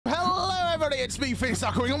everybody, it's me,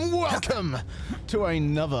 Finsuckering, and welcome to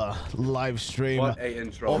another live stream. What a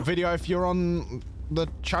intro. Or video if you're on the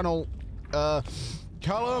channel.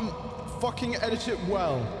 Callum, fucking edit it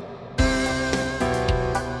well.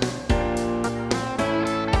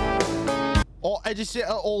 Or edit it at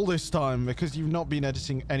all this time, because you've not been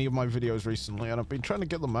editing any of my videos recently, and I've been trying to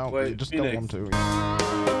get them out, but you just don't want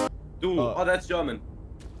to. Dude, oh, that's German.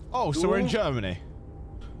 Oh, so we're in Germany.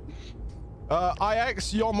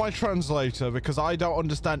 IX, you're my translator because I don't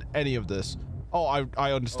understand any of this. Oh,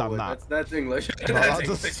 I understand that. That's English. No, that's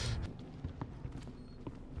English.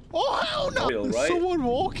 Oh, hell no! Real, There's right? someone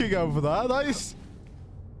walking over there. That is...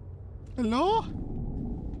 Hello?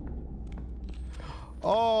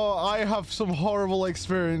 Oh, I have some horrible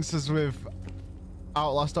experiences with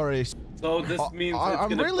Outlast already. So this means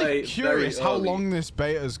I'm really curious how long this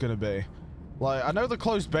beta is going to be. Like, I know the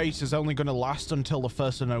closed beta is only going to last until the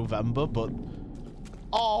 1st of November, but...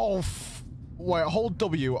 Oh, wait, hold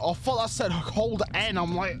W. Oh, fuck, that said hold N.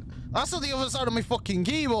 I'm like, that's on the other side of my fucking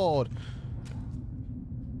keyboard.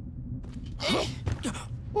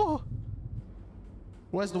 Oh.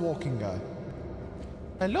 Where's the walking guy?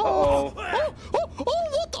 Hello? Uh-oh. Oh,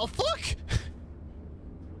 what the fuck?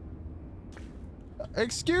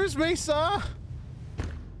 Excuse me, sir.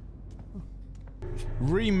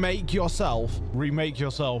 Remake yourself. Remake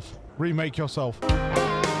yourself. Remake yourself.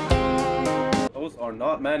 Those are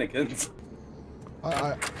not mannequins. Welcome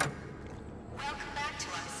back to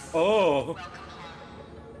us. Oh. Welcome home.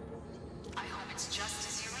 I hope it's just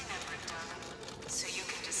as you remembered, darling, so you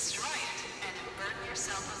can destroy it and burn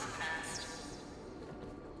yourself of the past.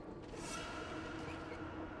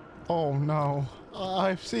 Oh no.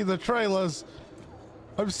 I've seen the trailers.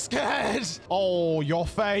 I'm scared. Oh, your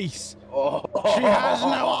face. Oh. She has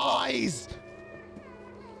no eyes.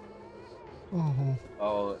 Oh.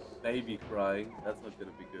 Oh, baby crying. That's not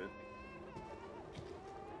gonna be good.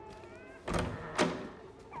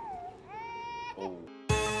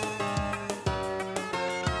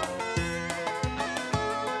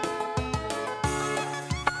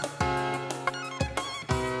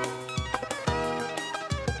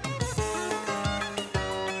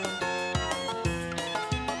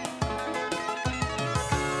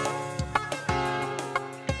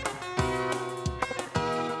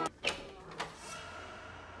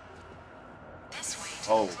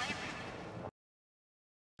 Oh.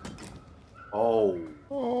 Oh.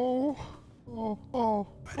 Oh. Oh. Oh.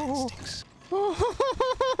 Oh. Oh.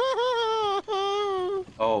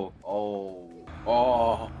 Oh. Oh.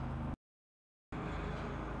 Oh.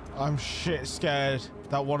 I'm shit scared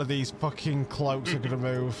that one of these fucking cloaks are gonna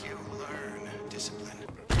move. You learn discipline.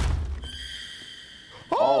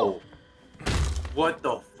 Oh. What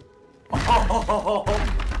the? Oh.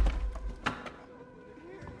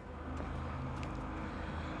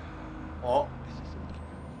 Oh.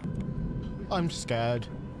 I'm scared.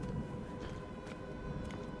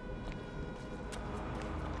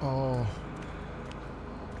 Oh.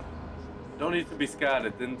 Don't need to be scared.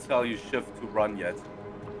 It didn't tell you shift to run yet.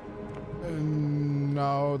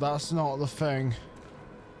 No, that's not the thing.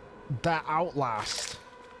 That Outlast.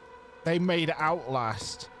 They made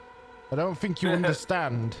Outlast. I don't think you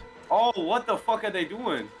understand. Oh, what the fuck are they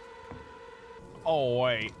doing? Oh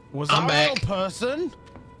wait, was that a real person?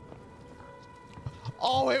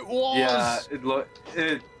 Oh, it was. Yeah, it was.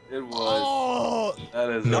 Oh, That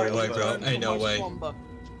is No real way, bro. fun. Ain't no way.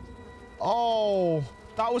 oh,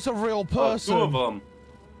 that was a real person. Oh, two of them.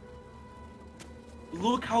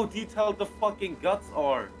 Look how detailed the fucking guts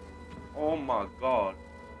are. Oh my god.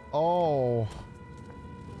 Oh.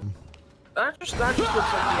 That just looks like the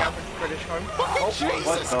average British home. Fucking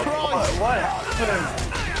Jesus Christ! What happened?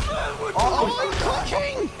 Oh, I'm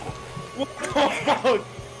clicking! What the fuck?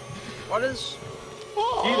 What is...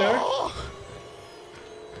 Cheater?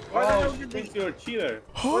 Why the Oh, hell she did thinks you're a cheater.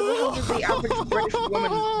 Why the hell did the average British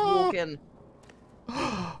woman walk in?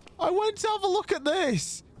 I went to have a look at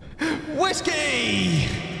this. Whiskey!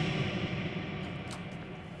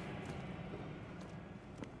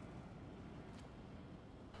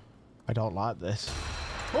 I don't like this.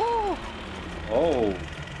 Oh! Oh.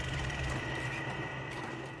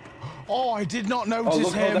 Oh, I did not notice Oh,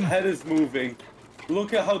 look how the him. head is moving.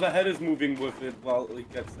 Look at how the head is moving with it while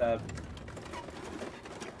it gets stabbed.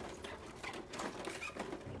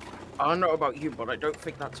 I don't know about you, but I don't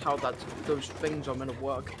think that's how those things are meant to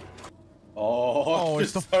work. Oh,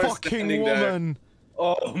 It's the just her fucking standing there. woman.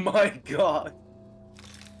 Oh my god.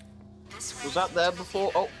 Was that there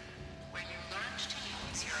before? Oh. Where you learned to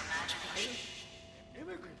use your imagination.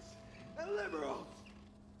 Immigrants and liberals.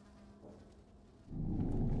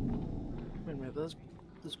 Wait a minute, there's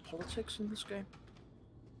politics in this game?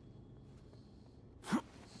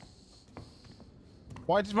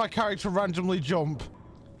 Why did my character randomly jump?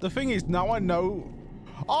 The thing is, now I know.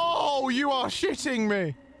 Oh, you are shitting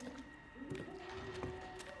me.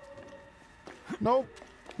 Nope.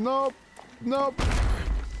 Nope. Nope.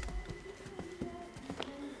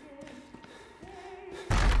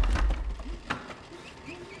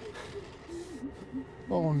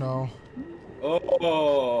 Oh no.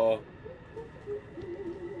 Oh.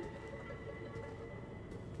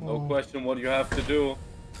 No question what you have to do.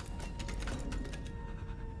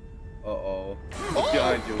 Uh-oh. Look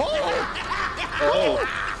behind you. Oh.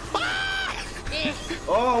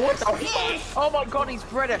 Oh, what the fuck? Oh my god, he's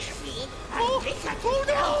British. Oh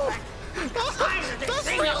no! That's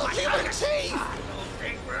real human teeth!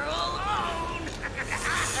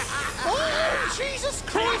 Oh, Jesus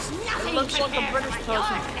Christ! It looks like a British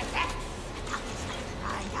person.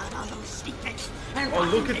 Oh,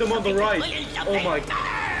 look at them on the right. Oh my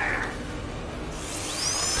god.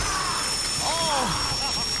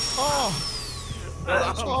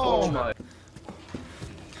 Oh my.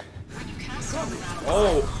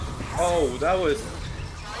 Oh, that was.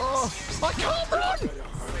 Oh, I can't run!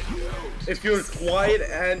 If you're quiet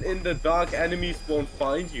and in the dark, enemies won't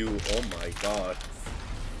find you. Oh my god.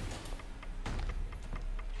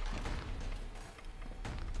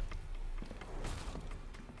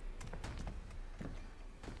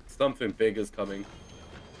 Something big is coming.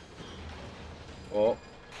 Oh.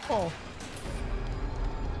 Oh.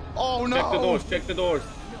 Oh no! Check the doors, check the doors.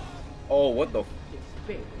 Oh, what the?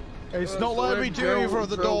 It's not letting me do either of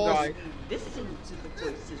the doors. Listen to the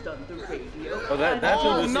voices on the radio. Oh, that's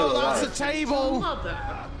Oh still no, alive. that's a table! Mother.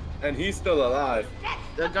 And he's still alive.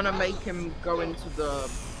 They're gonna make him go into the...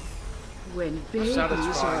 When babies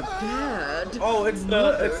Satisfied. are bad, Oh, it's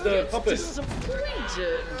the puppet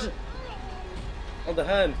disappointed. on the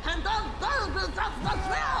hand. And the babies of the Oh my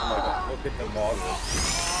god, look at the model.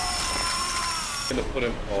 Gonna put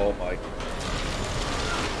him. Oh my god.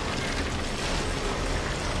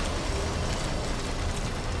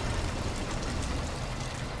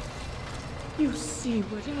 You see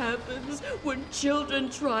what happens when children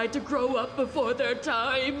try to grow up before their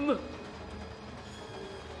time.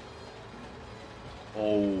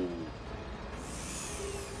 Oh.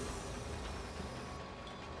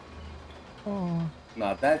 Oh.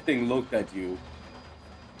 Nah, that thing looked at you.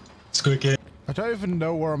 Squeaky. I don't even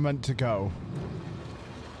know where I'm meant to go.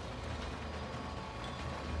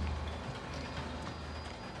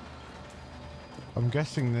 I'm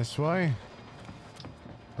guessing this way.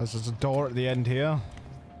 As there's a door at the end here.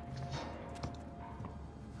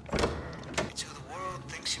 It's who the world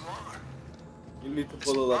thinks you are. You need to This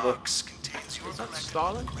pull a lever. box contains your that electrical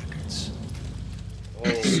Stalin? records. Oh,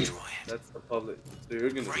 Destroy it. that's the public. So you're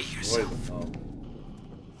gonna Free destroy them yourself. now.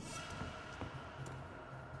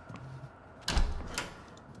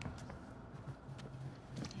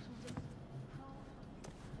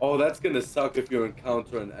 Oh, that's gonna suck if you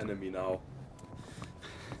encounter an enemy now.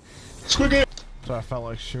 Squeaky. So I felt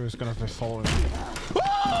like she was gonna be following me.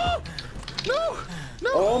 Ah! No! No!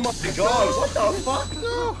 Oh my god, what the fuck?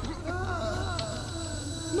 No!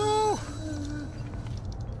 No!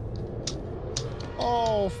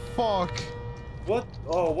 Oh, fuck. What?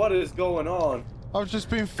 Oh, what is going on? I've just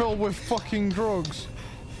been filled with fucking drugs.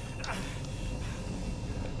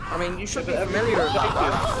 I mean, you should be familiar with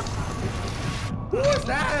that. Who was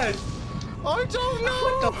that? I don't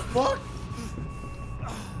know! What the fuck?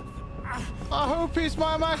 I hope it's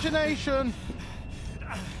my imagination.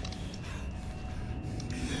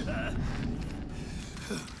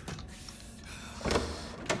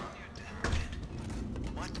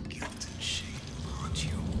 What guilt and shame haunt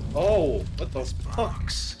you? Oh, what the This fuck?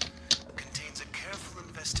 box contains a careful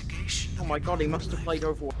investigation. Oh my god, he must have played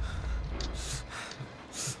Overwatch.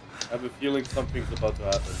 I have a feeling something's about to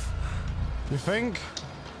happen. You think?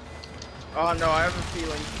 Oh no, I have a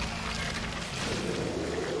feeling.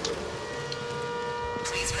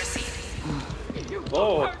 Please proceed.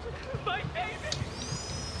 Oh.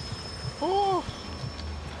 Oh!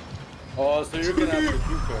 Oh, so you're gonna have to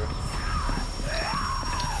shoot her.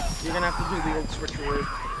 You're gonna have to do the old switcheroo.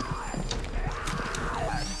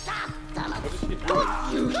 What is she doing?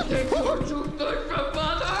 You think you're too good for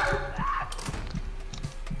mother?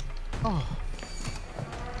 Oh.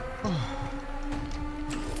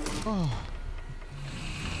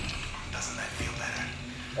 Doesn't that feel better?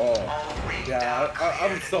 Oh, yeah,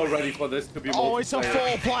 I'm so ready for this to be Oh, it's a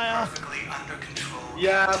multiplayer. 4-player. Perfectly under control.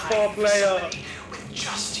 Yeah, Entire 4-player. facility with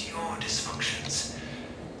just your dysfunctions.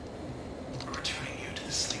 We're returning you to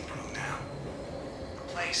the sleep room now. A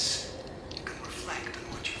place you can reflect on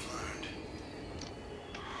what you've learned.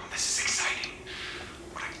 This is exciting.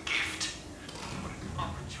 What a gift. What an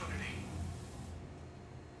opportunity.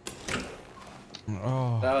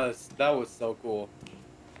 Oh. That was so cool.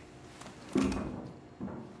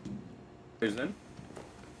 Isn't?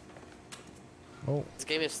 Oh. This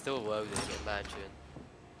game is still loading, imagine.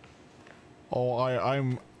 Oh,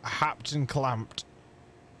 I'm happed and clamped.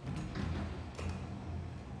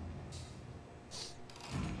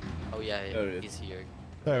 Oh yeah, There it he's is. here.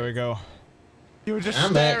 There we go. You were just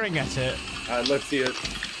I'm staring at it. Alright, let's see it.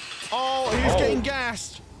 Oh, he's getting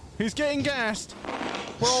gassed. He's getting gassed.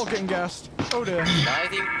 We're all getting gassed. Oh dear.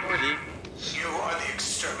 1940. You are the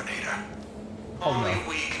exterminator. Oh, Only no.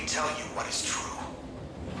 we can tell you what is true.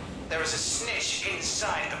 There is a snitch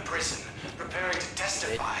inside the prison, preparing to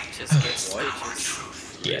testify It just gets to our stitches.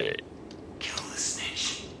 truth. Yeah. Kill the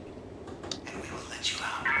snitch, and we will let you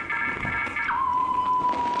out.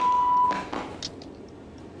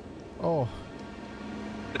 Oh.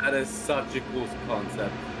 That is such a cool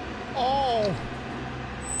concept. Oh.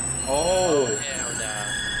 Oh. Hell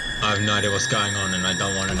nah. I have no idea what's going on, and I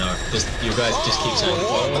don't want to know. Just you guys just keep saying.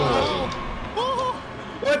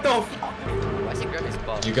 What the f? Why is he grabbing his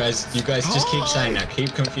ball? You guys just keep saying that.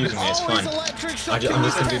 Keep confusing me. It's fun. I'm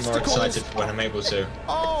just gonna be more excited when I'm able to.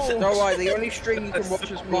 Oh. Don't worry, the only stream you can That's watch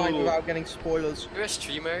so is mine cool. without getting spoilers. You're a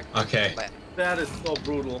streamer? Okay. But That is so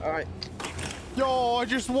brutal. Alright. Yo, I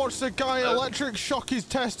just watched a guy electric shock his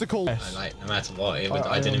testicles. I like no matter what.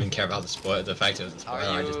 I didn't even care about the spoiler. The fact it was the spoiler.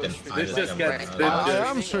 I just didn't. I This just just didn't gets- know. I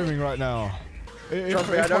am streaming right now. Trust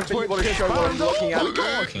me, I don't think you want to show what I'm looking at.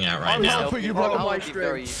 Looking at right I'm now. helping you, I bro. my would be stream.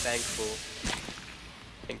 very thankful.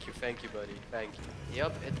 Thank you, buddy. Thank you.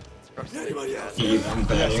 Yep, it's probably. Even Yes,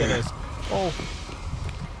 better. it is. Oh.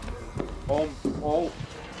 Oh.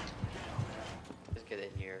 Just get in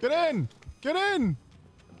here. Get in! Get in!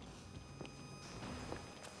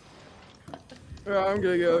 Yeah, I'm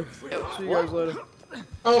gonna go. See you guys later.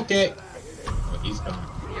 Okay. Oh, he's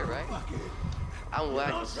gone. Here, right? I'm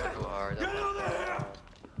lagging so hard.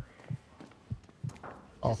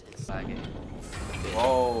 Oh. It's lagging.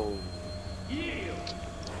 Oh.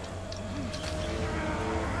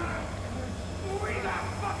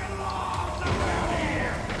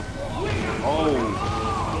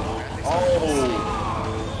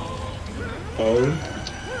 Oh.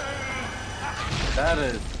 That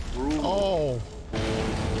is brutal. Oh.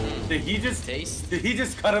 Did he just Taste? Did he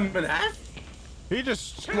just cut him in half? He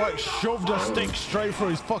just like shoved a stick straight through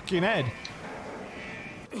his fucking head.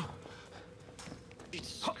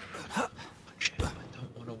 I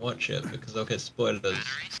don't want to watch it because I'll get spoilers.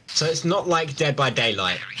 So it's not like Dead by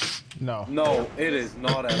Daylight. No. No, it is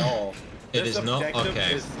not at all. It is not? objective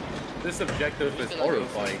Okay. This objective is You're gonna go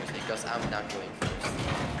horrifying. first because I'm not going first.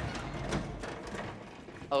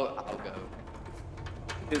 Oh, I'll go.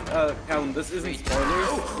 Count, this isn't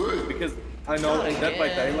spoilers because I know in Dead by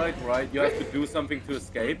Daylight, right, you have to do something to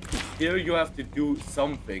escape. Here you have to do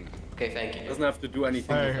something. Okay, thank you. Doesn't have to do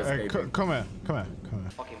anything Hey, with hey, escaping. come here. Come here. Come here.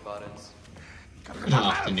 Fucking buttons. Good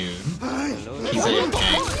afternoon. He's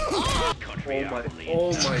okay.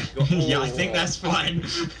 Oh my god. Yeah, I think that's fine.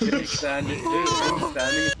 Him standing in front of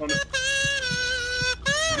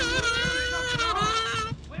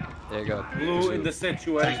There you go. Blue in the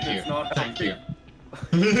situation. Thank you. It's not Thank helping.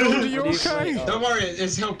 you. Dude, are you okay? Don't worry,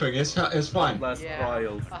 it's helping. It's fine. Outlast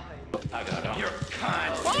trials.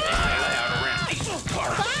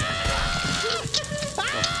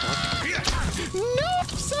 No,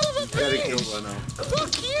 son of a Gotta bitch! kill right now.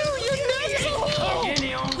 Fuck you, you nasshole!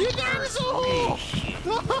 You nasshole!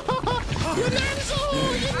 You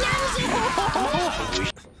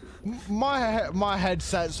nasshole! My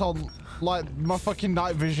headset's on, like, my fucking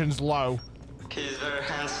night vision's low. He's very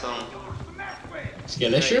handsome.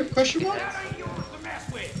 Skill issue? Question mark?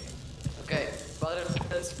 Okay,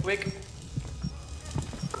 buttons, quick.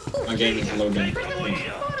 My game is loading.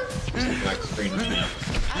 Black screen right now.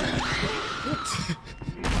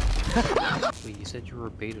 Wait, you said you were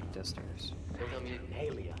beta testers. Don't tell me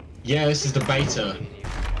alien. Yeah, this is the beta.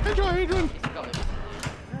 Hey, Joe, how you doing? He's coming.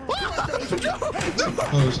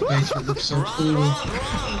 Oh, this beta looks so cool.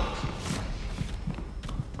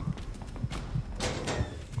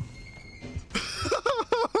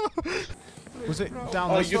 Was it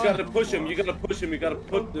down Oh, this you way? gotta push him. You gotta push him. You gotta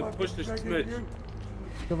push the snitch.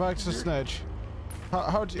 Go back to Snitch.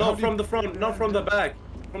 How do you... No, from the front, not from the back.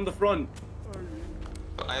 From the front.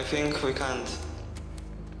 I think we can't.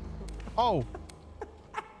 Oh.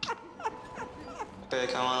 Okay,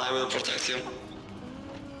 come on, I will protect you.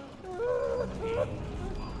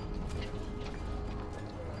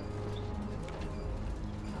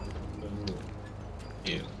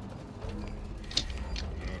 Ew.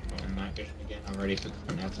 Night vision again. I already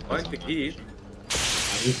forgot how to Find the key.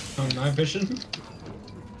 I used on night vision.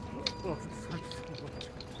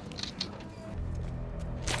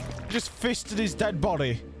 Just fisted his dead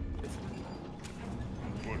body.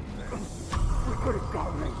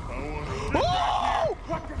 Oh!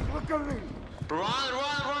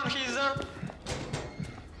 Run, he's there.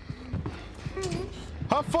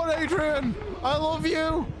 Have fun, Adrian. I love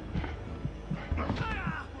you.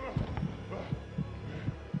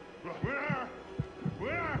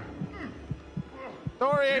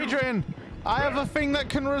 Don't worry, Adrian. I have a thing that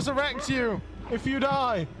can resurrect you if you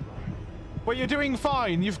die. But you're doing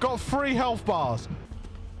fine. You've got 3 health bars.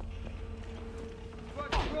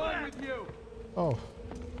 What's wrong with you? Oh.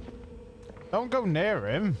 Don't go near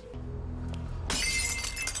him.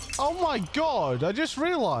 Oh my god, I just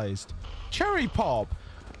realized. Cherry Pop.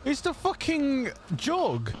 It's the fucking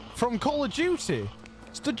jug from Call of Duty.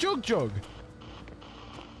 It's the jug.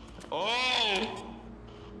 Oh!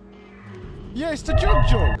 Yeah, it's the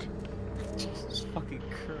jug. Jesus fucking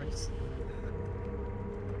Christ.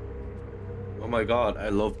 Oh my god, I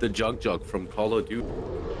love the jug from Call of Duty.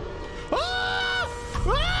 Ah!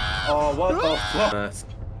 Ah! Oh, what the fuck?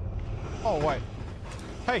 Oh, wait.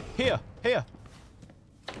 Hey, here.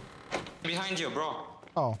 Behind you, bro.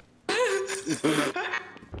 Oh.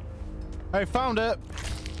 Hey, found it.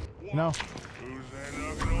 No.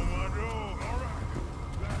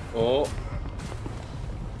 Oh.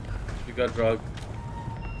 You got drugged.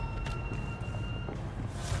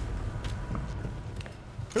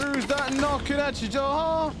 Who's that knocking at your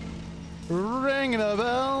door? Ringing a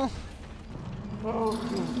bell.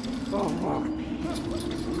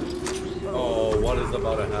 Oh, what is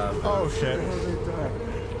about to happen? Oh, shit.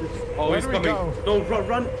 Oh, Where he's do we coming. go? No,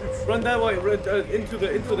 run that way. Into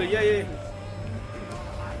the, yeah.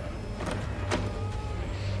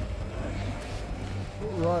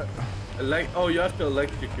 Right. Oh, you have to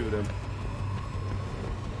electrocute him.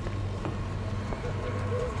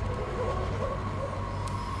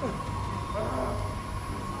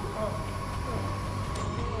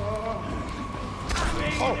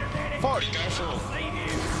 Oh, fuck. Be careful.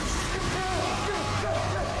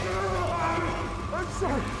 I'm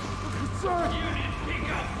sorry.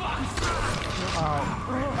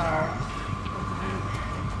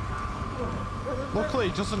 Luckily,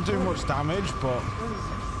 it doesn't do much damage, but...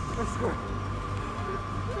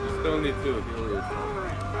 You still need to heal yourself.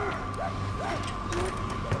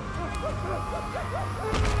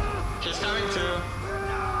 He's coming too.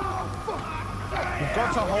 You've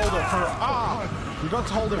got to hold it for... You've got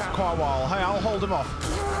to hold it for quite a while. Hey, I'll hold him off.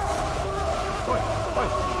 Wait,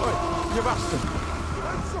 you bastard.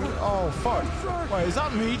 Oh, fuck. Wait, is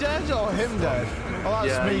that me dead or him dead? Oh,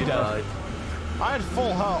 that's me dead. Died. I had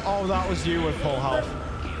full health. Oh, that was you with full health.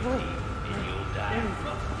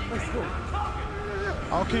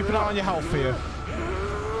 I'll keep an eye on your health for you.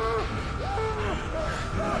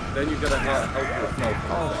 Then you gotta help yourself.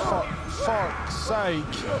 Oh, fuck's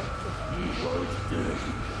sake.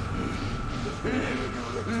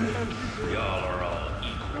 Y'all are all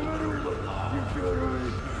equal to the law.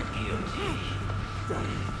 Guilty.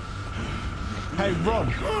 Hey, run.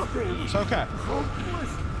 It's okay.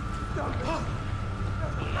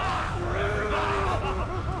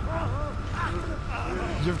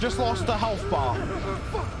 You've just lost the health bar.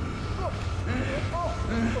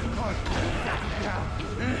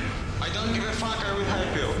 I don't give a fuck, I will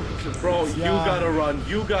help you. Bro, you gotta run.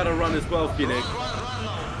 You gotta run as well, Phoenix.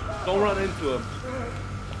 Run. Don't run into him.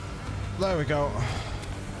 There we go.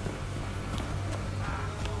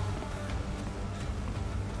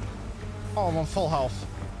 Oh, I'm on full health.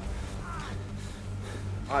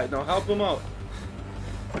 Alright, now help him out.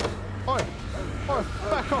 Oi,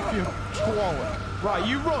 back off, you twat. Right,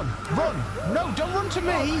 you run. No, don't run to me.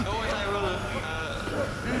 No, wait, I will.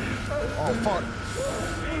 Oh, fuck.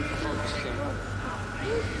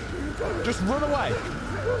 Just run away.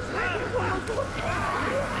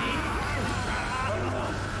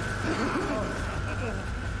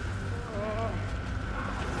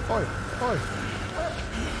 Oi.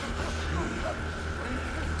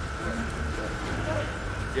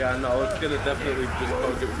 Yeah, no, it's gonna definitely just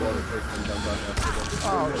go get water first and then run after them.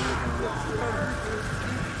 Oh.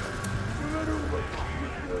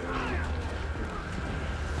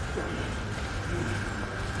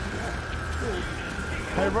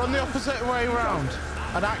 Hey, run the opposite way around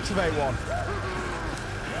and activate one.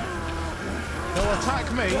 They'll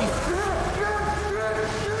attack me.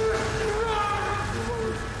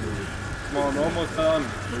 Come on, almost done.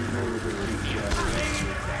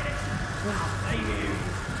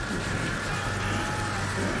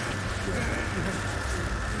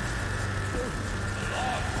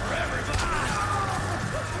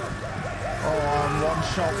 Oh, I'm one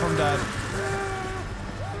shot from dead.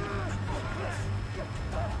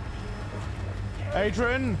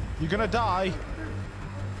 Adrian, you're gonna die.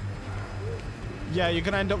 Yeah, you're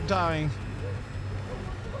gonna end up dying.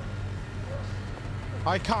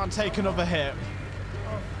 I can't take another hit.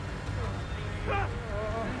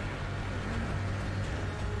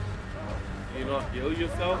 Do you not heal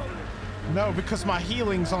yourself? No, because my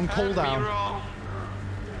healing's on cooldown.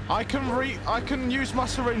 I can use my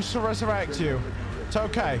syringe to resurrect you. It's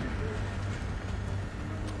okay.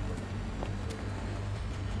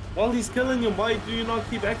 While he's killing him, why do you not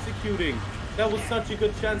keep executing? That was such a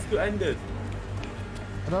good chance to end it.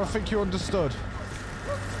 I don't think you understood.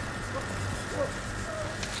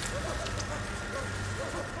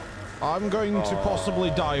 I'm going to possibly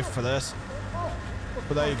dive for this.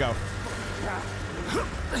 But there you go.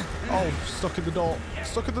 Oh, stuck in the door.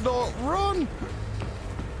 Stuck in the door. Run!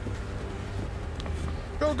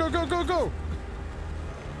 Go, go, go, go, go!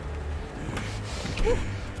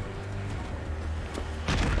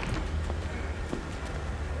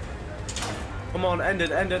 Come on, end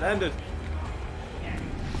it, end it, end it.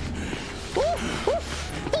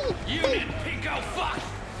 Unit Pico, fuck!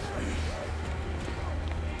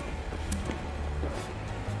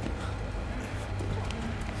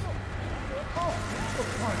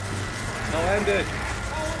 Now end it.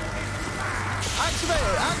 Activate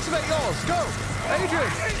it! Activate yours! Go!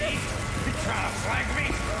 Adrian! You trying to flank me?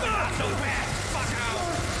 Not so fast, fuck out!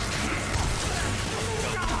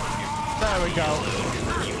 There we go.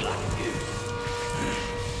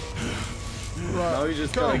 Right. Now you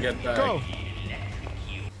just gotta get back. Go!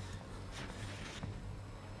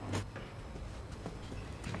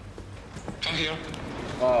 Come here.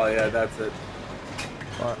 Oh yeah, that's it.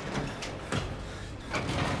 Right.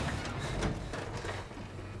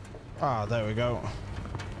 Ah, there we go.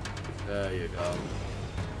 There you go.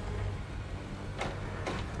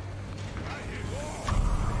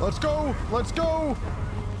 Let's go! Let's go!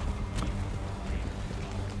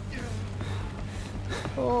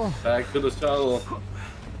 Oh. Back to the shuttle.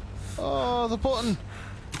 Oh, the button.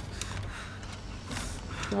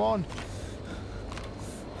 Come on.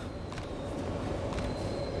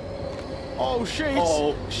 Oh, sheets!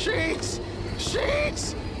 Oh. Sheets!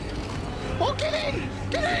 Sheets! Oh, get in!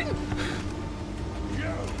 Get in!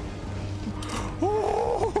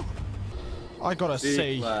 Oh. I got a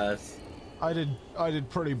C. Class. I did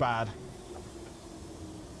pretty bad.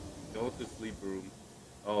 Go to sleep room.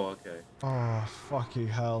 Oh, okay. Oh, fucking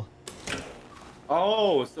hell.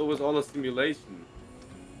 Oh, so it was all a simulation.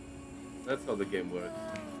 That's how the game works.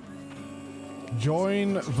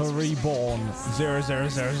 Join the reborn.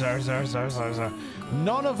 0000000.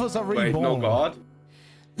 None of us are reborn. Wait, no god?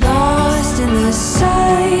 Lost in the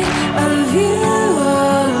sight of you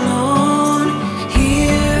alone.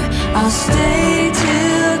 Here I'll stay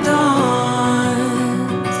till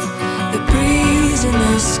dawn. The breeze in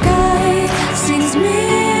the sky.